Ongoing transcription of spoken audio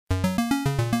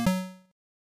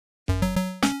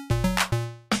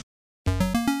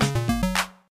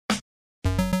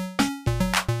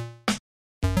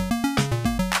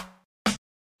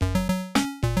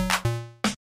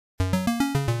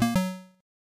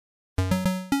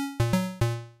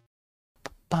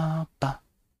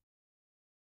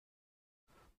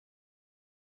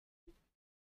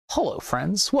Hello,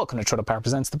 friends. Welcome to Turtle Power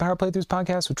Presents the Power Playthroughs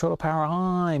podcast with Turtle Power.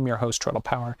 I'm your host, Turtle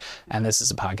Power, and this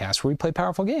is a podcast where we play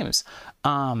powerful games.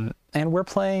 And we're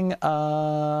playing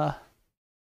Flat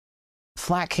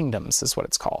Kingdoms is what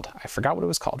it's called. I forgot what it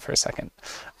was called for a second.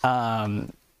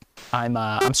 I'm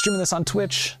streaming this on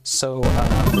Twitch, so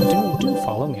do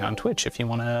follow me on Twitch if you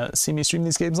want to see me stream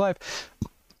these games live.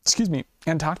 Excuse me,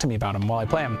 and talk to me about them while I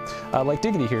play them. Like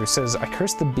Diggity here says, I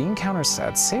cursed the bean counters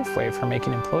at Safeway for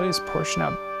making employees portion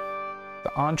out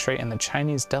the entree and the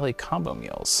Chinese deli combo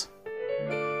meals.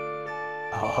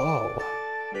 Oh.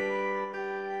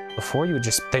 Before they would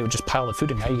just pile the food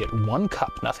and now you get one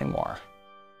cup, nothing more.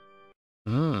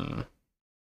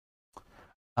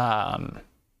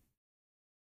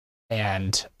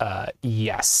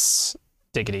 Yes,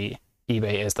 Diggity,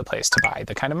 eBay is the place to buy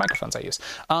the kind of microphones I use.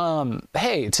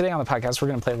 Hey, today on the podcast, we're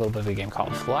going to play a little bit of a game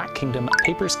called Flat Kingdom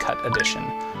Papers Cut Edition.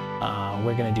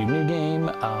 We're going to do new game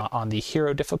on the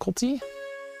hero difficulty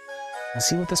and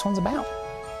see what this one's about.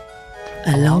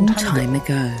 A long time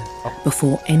ago,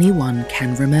 before anyone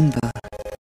can remember,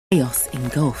 chaos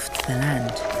engulfed the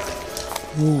land.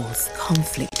 Wars,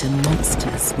 conflict, and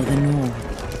monsters were the norm.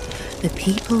 The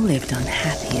people lived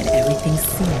unhappy and everything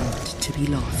seemed to be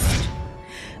lost.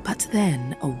 But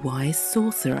then a wise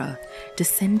sorcerer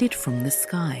descended from the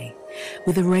sky.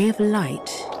 With a ray of light,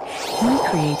 he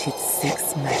created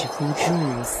 6 magical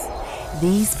jewels.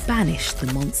 These banished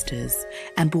the monsters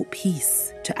and brought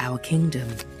peace to our kingdom.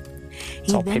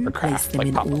 He then placed them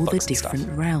in all the different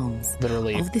realms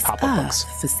of this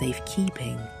earth for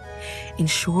safekeeping,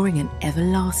 ensuring an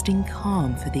everlasting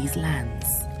calm for these lands.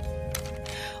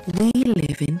 We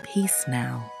live in peace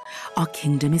now. Our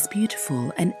kingdom is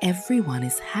beautiful and everyone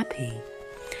is happy.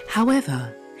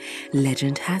 However,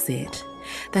 legend has it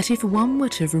that if one were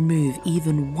to remove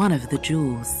even one of the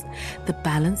jewels, the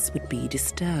balance would be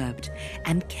disturbed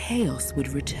and chaos would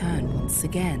return once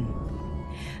again.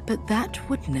 But that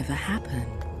would never happen,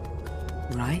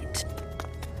 right?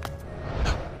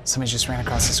 Somebody just ran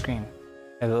across the screen.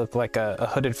 It looked like a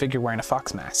hooded figure wearing a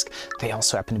fox mask. They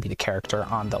also happen to be the character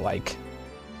on the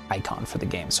icon for the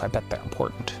game, so I bet they're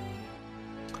important.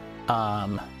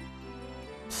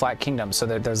 Flat Kingdom, so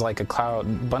there's like a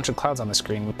bunch of clouds on the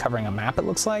screen covering a map, it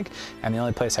looks like, and the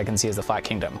only place I can see is the Flat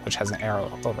Kingdom, which has an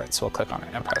arrow over it, so we'll click on it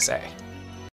and press A.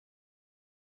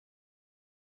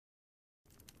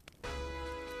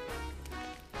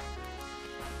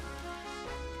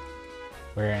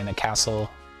 We're in a castle,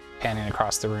 panning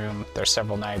across the room. There's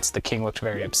several knights. The king looked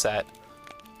very upset.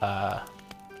 A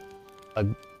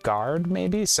guard,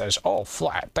 maybe, says, "Oh,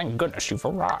 Flat, thank goodness you've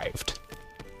arrived."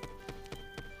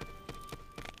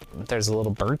 There's a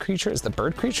little bird creature. Is the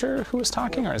bird creature who was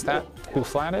talking, or is that who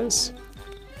Flat is?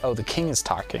 Oh, the king is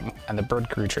talking, and the bird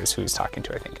creature is who he's talking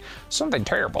to, I think. Something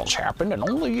terrible's happened, and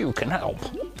only you can help.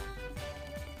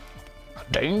 A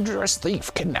dangerous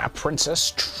thief kidnapped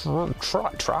Princess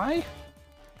Tri?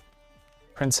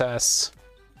 Princess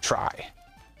Tri.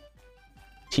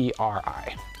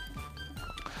 T-R-I.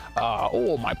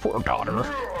 Oh, my poor daughter.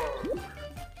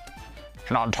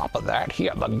 And on top of that, he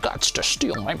had the guts to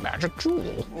steal my magic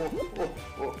jewel.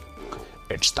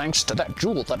 It's thanks to that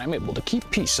jewel that I'm able to keep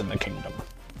peace in the kingdom.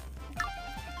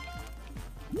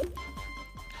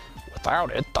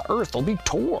 Without it, the earth will be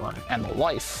torn, and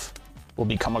life will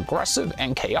become aggressive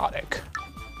and chaotic.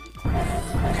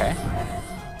 Okay.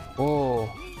 Whoa.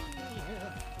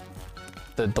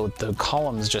 The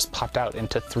columns just popped out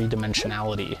into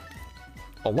 3-dimensionality.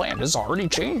 The land is already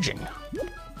changing.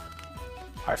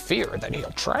 I fear that he'll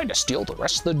try to steal the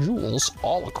rest of the jewels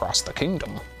all across the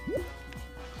kingdom.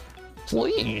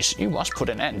 Please, you must put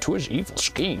an end to his evil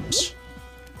schemes.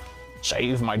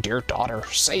 Save my dear daughter,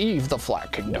 save the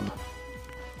Flat Kingdom.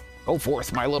 Go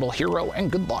forth, my little hero,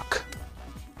 and good luck.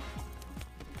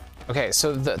 Okay,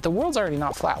 so the world's already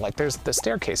not flat. Like, the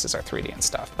staircases are 3D and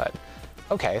stuff, but...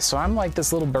 Okay, so I'm like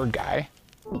this little bird guy.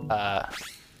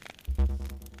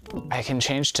 I can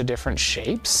change to different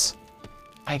shapes,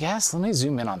 I guess. Let me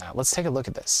zoom in on that. Let's take a look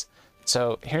at this.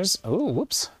 So here's, oh,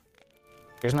 whoops.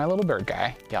 Here's my little bird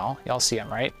guy. Y'all see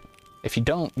him, right? If you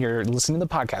don't, you're listening to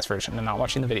the podcast version and not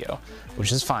watching the video,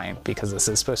 which is fine because this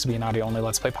is supposed to be an audio-only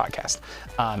Let's Play podcast.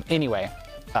 Anyway,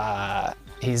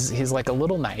 he's like a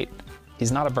little knight.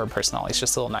 He's not a bird person at all, he's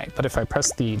just a little knight. But if I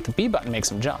press the B button,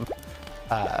 makes him jump.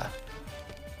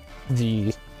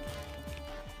 The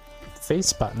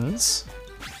face buttons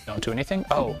don't do anything.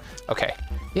 Oh, okay.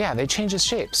 Yeah, they change his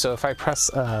shape. So if I press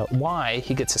Y,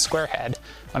 he gets a square head.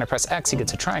 When I press X, he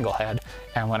gets a triangle head.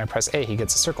 And when I press A, he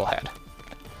gets a circle head.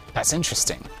 That's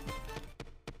interesting.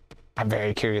 I'm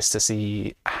very curious to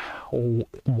see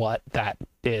what that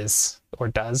is or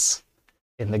does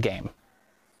in the game.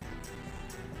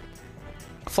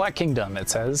 Flat Kingdom, it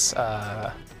says.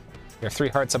 There are 3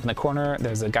 hearts up in the corner.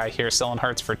 There's a guy here selling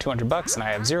hearts for 200 bucks, and I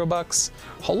have $0.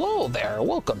 Hello there,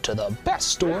 welcome to the best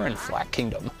store in Flat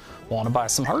Kingdom. Want to buy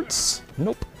some hearts?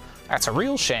 Nope. That's a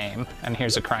real shame. And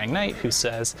here's a crying knight who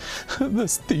says,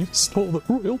 this thief stole the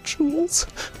royal jewels.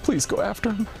 Please go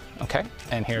after him. Okay,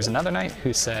 and here's another knight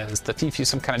who says, the thief used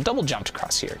some kind of double jumped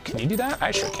across here. Can you do that?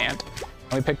 I sure can't.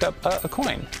 And we picked up a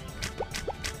coin.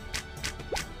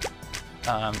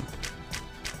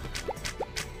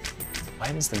 Why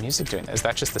is the music doing that? Is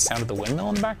that just the sound of the windmill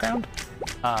in the background?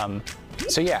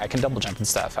 So yeah, I can double jump and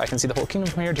stuff. I can see the whole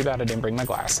kingdom from here. Too bad I didn't bring my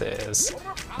glasses.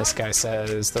 This guy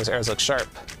says, those arrows look sharp.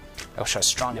 I wish I was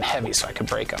strong and heavy so I could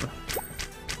break them.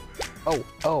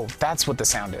 Oh, that's what the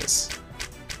sound is.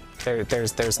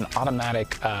 There's an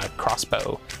automatic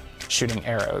crossbow shooting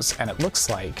arrows, and it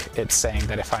looks like it's saying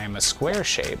that if I am a square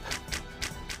shape,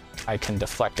 I can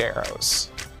deflect arrows.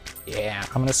 Yeah,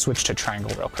 I'm gonna switch to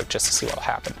triangle real quick just to see what'll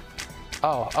happen.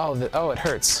 Oh, it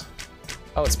hurts.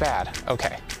 Oh, it's bad.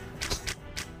 Okay.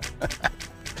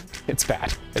 It's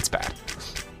bad. It's bad.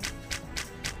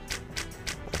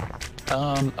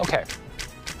 Okay.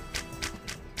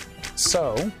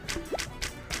 So,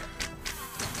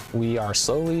 we are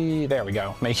slowly, there we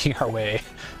go, making our way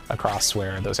across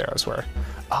where those arrows were.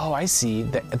 Oh, I see.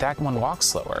 That one walks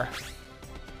slower.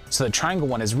 So the triangle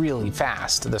one is really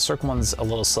fast, the circle one's a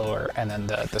little slower, and then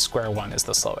the square one is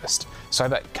the slowest. So I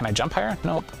bet, can I jump higher?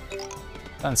 Nope.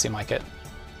 Doesn't seem like it.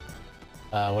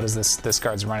 What is this? This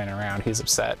guard's running around. He's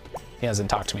upset. He hasn't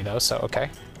talked to me though, so okay.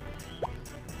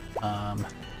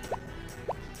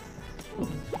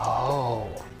 Oh.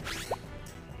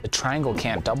 The triangle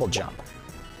can't double jump.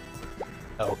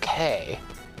 Okay.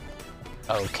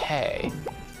 Okay.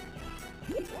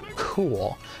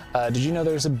 Cool. Did you know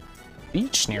there's a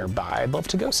beach nearby? I'd love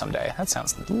to go someday. That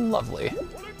sounds lovely.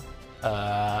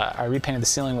 I repainted the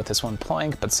ceiling with this one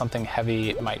plank, but something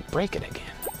heavy might break it again.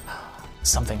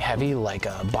 Something heavy like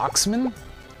a boxman?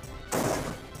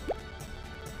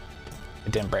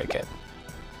 It didn't break it.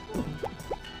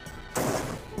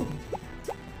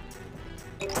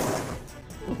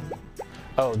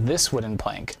 Oh, this wooden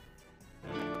plank.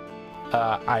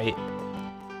 I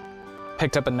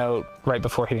picked up a note right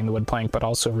before hitting the wood plank, but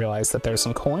also realized that there's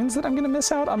some coins that I'm gonna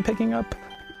miss out on picking up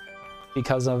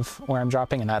because of where I'm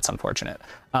dropping, and that's unfortunate.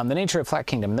 The nature of Flat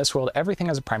Kingdom. In this world, everything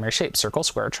has a primary shape: circle,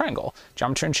 square, triangle.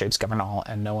 Geometry and shapes govern all,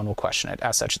 and no one will question it.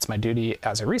 As such, it's my duty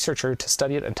as a researcher to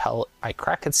study it until I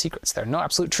crack its secrets. There are no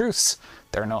absolute truths.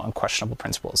 There are no unquestionable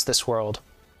principles. This world,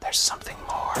 there's something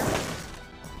more.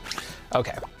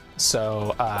 Okay,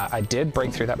 so I did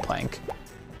break through that plank,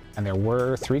 and there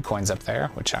were 3 coins up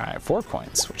there, 4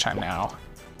 coins, which I'm now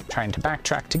trying to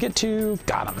backtrack to get to.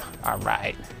 Got them. All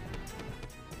right.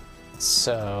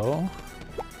 So,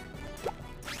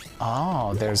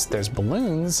 oh, there's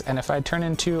balloons, and if I turn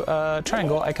into a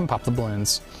triangle, I can pop the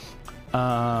balloons.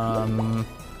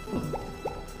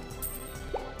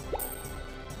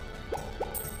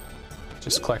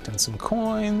 Just collecting some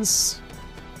coins.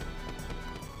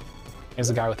 Here's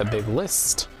a guy with a big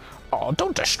list. Oh,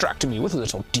 don't distract me with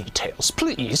little details,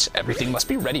 please. Everything must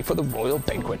be ready for the royal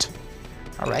banquet.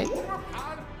 All right.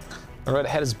 The road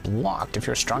ahead is blocked. If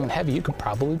you're strong and heavy, you could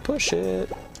probably push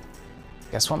it.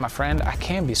 Guess what, my friend? I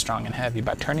can be strong and heavy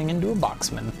by turning into a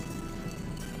boxman.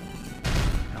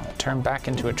 I'll turn back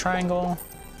into a triangle.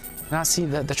 Now, see,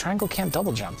 the triangle can't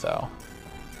double jump, though.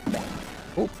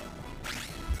 Oop.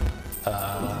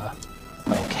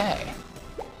 Okay.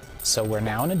 So we're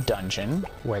now in a dungeon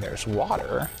where there's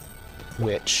water,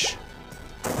 which,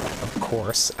 of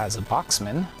course, as a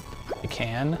boxman, I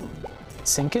can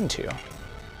sink into.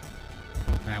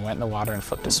 And I went in the water and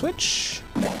flipped a switch.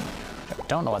 I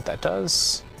don't know what that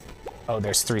does. Oh,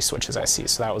 there's 3 switches I see.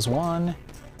 So that was 1.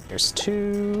 There's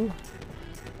 2.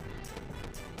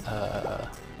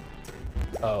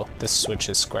 Oh, this switch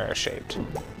is square shaped.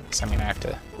 So I mean I have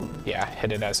to, yeah,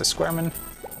 hit it as a squareman.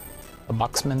 A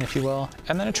boxman, if you will.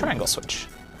 And then a triangle switch.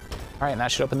 All right, and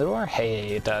that should open the door. Hey,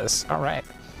 it does. All right.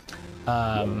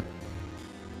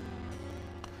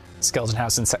 Skeleton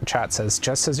House in chat says,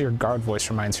 just as your guard voice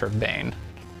reminds her of Bane.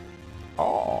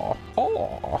 Oh,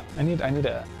 I need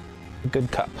a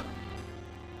good cup.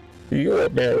 You're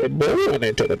born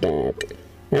into the dark.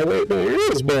 Oh wait, no, I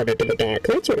was born into the dark.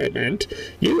 That's what I meant.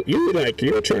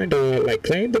 You're trying to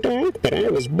claim the dark, but I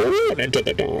was born into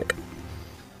the dark.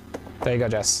 There you go,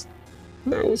 Jess.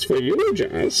 That was for you,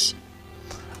 Jess.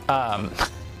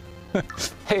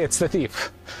 Hey, it's the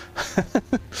thief.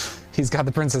 He's got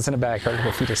the princess in a bag. Her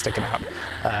little feet are sticking out.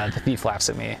 The thief laughs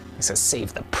at me. He says,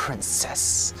 save the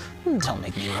princess. Don't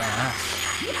make me laugh.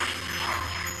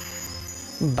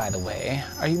 By the way,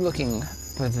 are you looking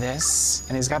with this,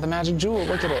 and he's got the magic jewel,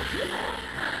 look at it.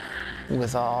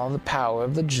 With all the power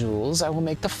of the jewels, I will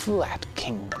make the Flat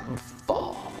Kingdom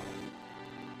fall.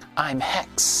 I'm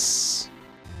Hex.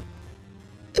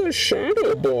 The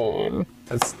Shadowborn.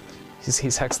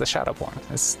 He's Hex the Shadowborn.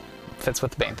 This fits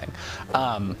with the Bane thing.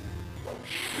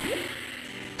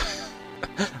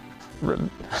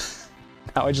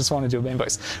 Now I just want to do a Bane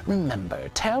voice. Remember,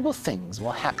 terrible things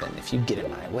will happen if you get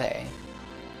in my way.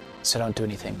 So don't do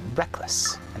anything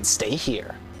reckless and stay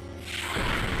here.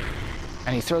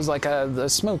 And he throws like a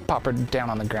smoke popper down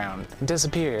on the ground and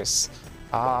disappears.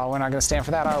 Ah, we're not gonna stand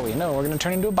for that, are we? No, we're gonna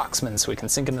turn into a boxman so we can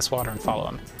sink in this water and follow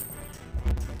him.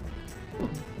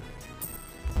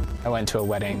 I went to a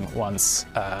wedding once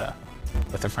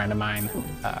with a friend of mine,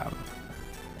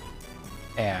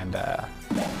 and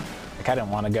like I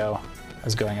didn't want to go. I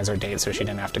was going as our date so she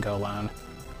didn't have to go alone.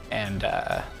 And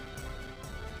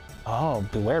oh,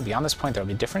 beware, beyond this point there will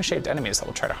be different shaped enemies that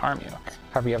will try to harm you.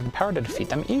 However, you have the power to defeat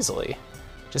them easily.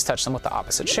 Just touch them with the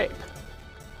opposite shape.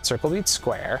 Circle beats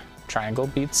square, triangle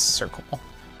beats circle,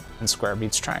 and square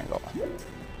beats triangle.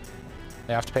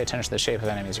 You have to pay attention to the shape of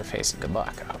enemies you're facing. Good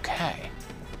luck. Okay.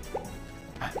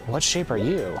 What shape are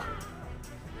you?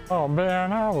 Oh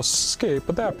man, I was escaped,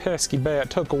 but that pesky bat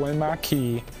took away my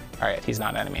key. All right, he's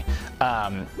not an enemy.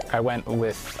 I went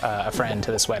with a friend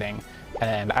to this wedding,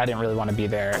 and I didn't really want to be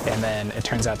there. And then it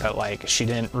turns out that like she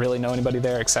didn't really know anybody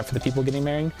there except for the people getting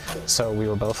married. So we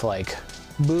were both like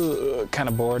kind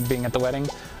of bored being at the wedding.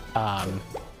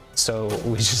 So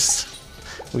we just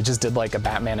did like a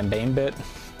Batman and Bane bit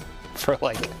for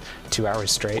like 2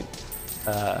 hours straight.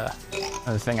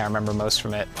 The thing I remember most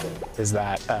from it is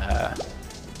that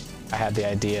I had the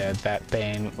idea that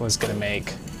Bane was gonna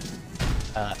make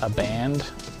a band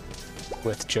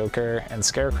with Joker and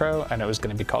Scarecrow, and it was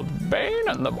going to be called Bane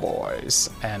and the Boys.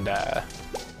 And I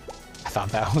thought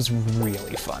that was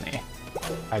really funny.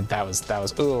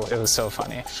 Ooh, it was so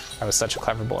funny. I was such a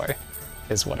clever boy,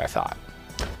 is what I thought.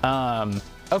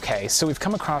 Okay, so we've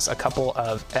come across a couple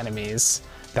of enemies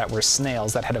that were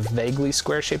snails that had a vaguely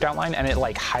square-shaped outline, and it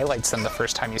like highlights them the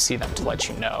first time you see them to let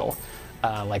you know.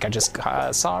 Like I just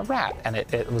saw a rat, and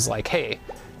it was like, hey,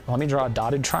 let me draw a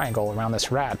dotted triangle around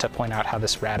this rat to point out how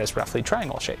this rat is roughly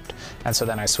triangle shaped. And so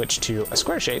then I switched to a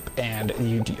square shape, and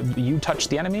you touch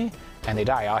the enemy and they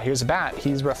die. Ah, here's a bat,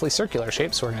 he's roughly circular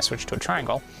shape, so we're gonna switch to a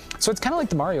triangle. So it's kind of like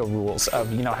the Mario rules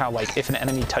of, you know, how like if an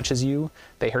enemy touches you,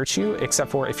 they hurt you,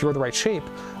 except for if you're the right shape,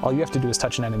 all you have to do is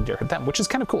touch an enemy to hurt them, which is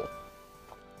kind of cool.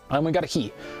 And we got a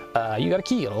key. You got a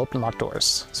key, it'll open locked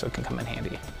doors, so it can come in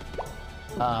handy.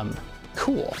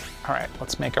 Cool. All right,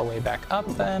 let's make our way back up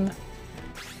then.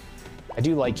 I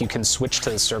do like you can switch to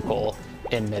the circle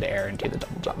in midair and do the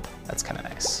double jump. That's kind of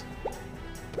nice.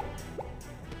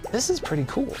 This is pretty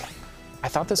cool. I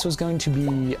thought this was going to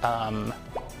be an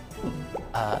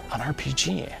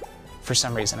RPG for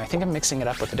some reason. I think I'm mixing it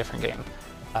up with a different game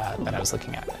that I was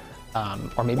looking at.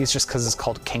 Or maybe it's just because it's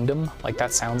called Kingdom. Like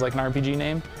that sounds like an RPG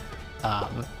name.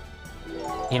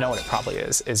 You know what it probably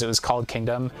is it was called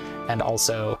Kingdom, and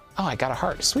also, oh, I got a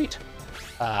heart, sweet.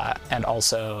 And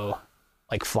also,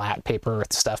 like flat paper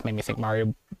stuff made me think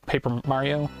Paper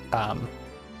Mario.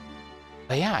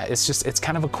 But yeah, it's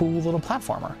kind of a cool little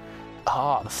platformer.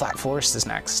 Oh, the Flat Forest is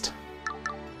next.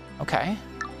 Okay.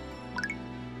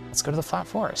 Let's go to the Flat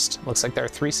Forest. Looks like there are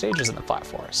 3 stages in the Flat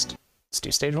Forest. Let's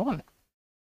do stage 1.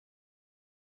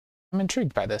 I'm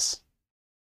intrigued by this.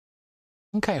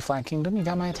 Okay, Flat Kingdom, you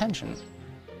got my attention.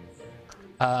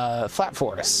 Flat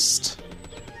Forest.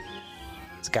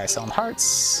 This guy selling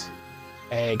hearts.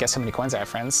 Hey, guess how many coins I have,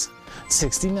 friends?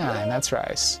 69, that's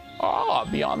right. Ah,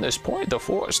 beyond this point, the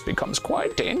forest becomes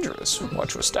quite dangerous.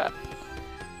 Watch your step.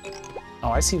 Oh,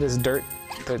 I see this dirt.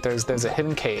 There's a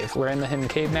hidden cave. We're in the hidden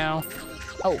cave now.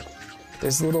 Oh,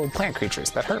 there's little plant creatures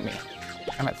that hurt me.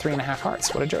 I'm at 3.5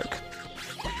 hearts. What a jerk.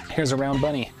 Here's a round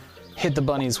bunny. Hit the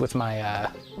bunnies with my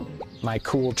my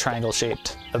cool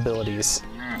triangle-shaped abilities.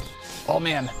 Oh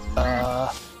man,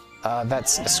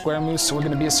 that's a square moose, so we're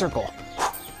gonna be a circle.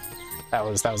 That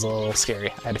was a little scary.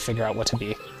 I had to figure out what to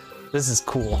be. This is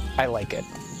cool. I like it.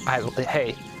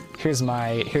 Hey, here's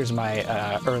my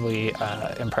early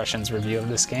impressions review of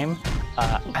this game.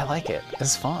 I like it.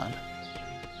 It's fun.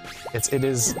 It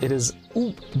is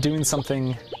doing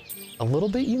something a little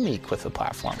bit unique with the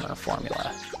platformer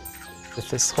formula, with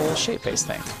this whole shape-based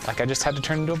thing. Like I just had to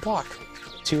turn into a block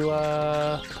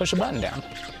to push a button down.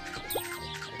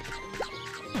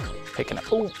 Picking up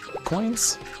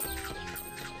coins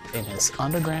in his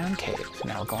underground cave.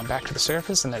 Now we're going back to the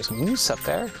surface, and there's a moose up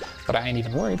there, but I ain't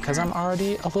even worried because I'm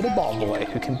already a little ball boy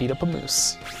who can beat up a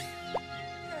moose.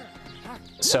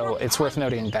 So it's worth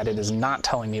noting that it is not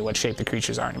telling me what shape the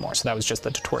creatures are anymore. So that was just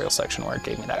the tutorial section where it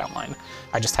gave me that outline.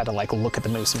 I just had to like look at the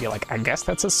moose and be like, I guess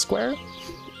that's a square.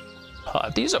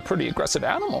 These are pretty aggressive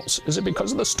animals. Is it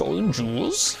because of the stolen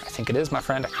jewels? I think it is, my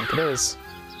friend. I think it is.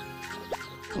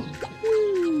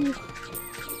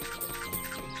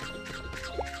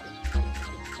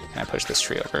 Can I push this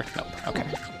tree over? Nope. Okay.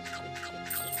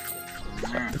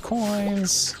 Collect the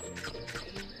coins.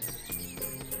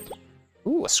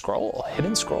 Ooh, a scroll. A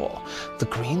hidden scroll. The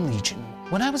Green Legion.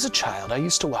 When I was a child, I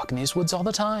used to walk in these woods all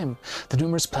the time. The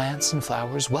numerous plants and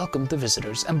flowers welcomed the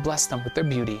visitors and blessed them with their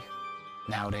beauty.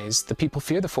 Nowadays, the people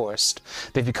fear the forest.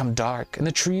 They've become dark, and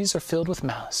the trees are filled with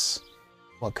malice.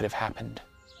 What could have happened?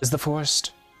 Is the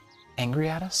forest angry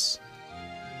at us?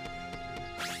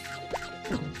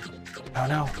 Oh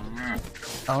no.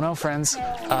 Oh no, friends.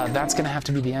 That's going to have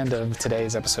to be the end of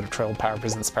today's episode of Trailed Power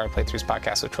Presents Power Playthroughs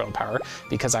podcast with Trailed Power,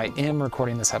 because I am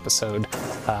recording this episode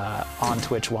on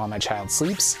Twitch while my child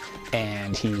sleeps,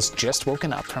 and he's just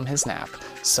woken up from his nap.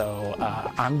 So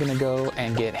I'm going to go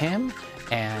and get him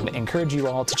and encourage you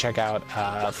all to check out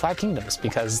Flat Kingdoms,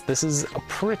 because this is a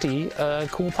pretty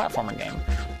cool platformer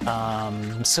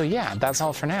game. So yeah, that's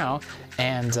all for now,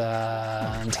 and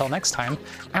until next time.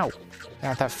 Ow!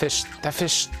 That fish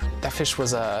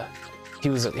was he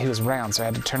was round, so I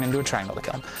had to turn into a triangle to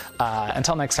kill him.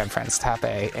 Until next time, friends, tap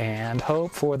A and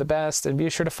hope for the best, and be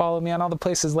sure to follow me on all the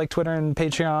places like Twitter and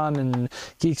Patreon and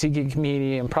Geek to Geek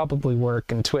Community and Probably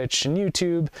Work and Twitch and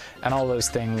YouTube and all those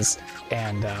things.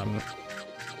 And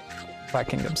Flat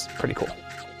Kingdoms, pretty cool.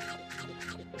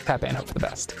 Tap A and hope for the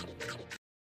best.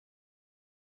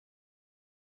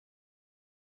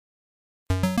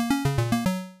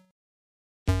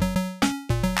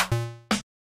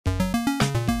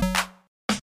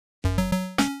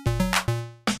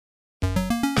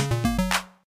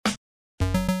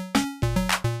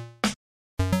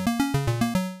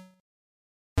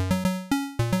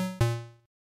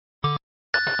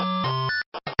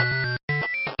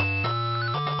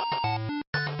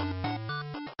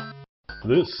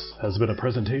 This has been a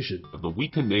presentation of the We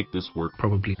Can Make This Work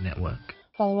Probably Network.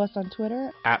 Follow us on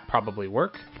Twitter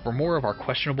 @ProbablyWork for more of our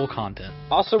questionable content.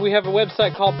 Also, we have a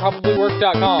website called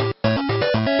probablywork.com.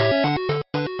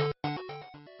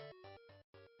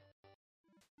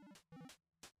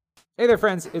 Hey there,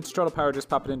 friends. It's Turtle Power. Just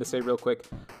popping in to say real quick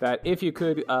that if you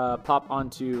could pop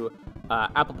onto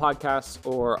Apple Podcasts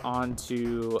or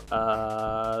onto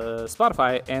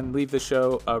Spotify and leave the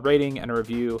show a rating and a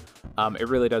review, it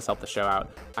really does help the show out.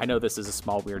 I know this is a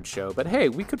small, weird show, but hey,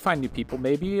 we could find new people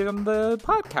maybe on the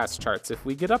podcast charts if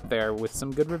we get up there with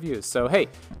some good reviews. So hey,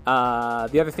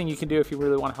 the other thing you can do if you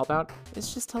really want to help out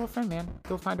is just tell a friend, man.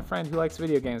 Go find a friend who likes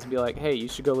video games and be like, hey, you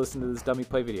should go listen to this dummy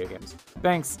play video games.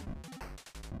 Thanks.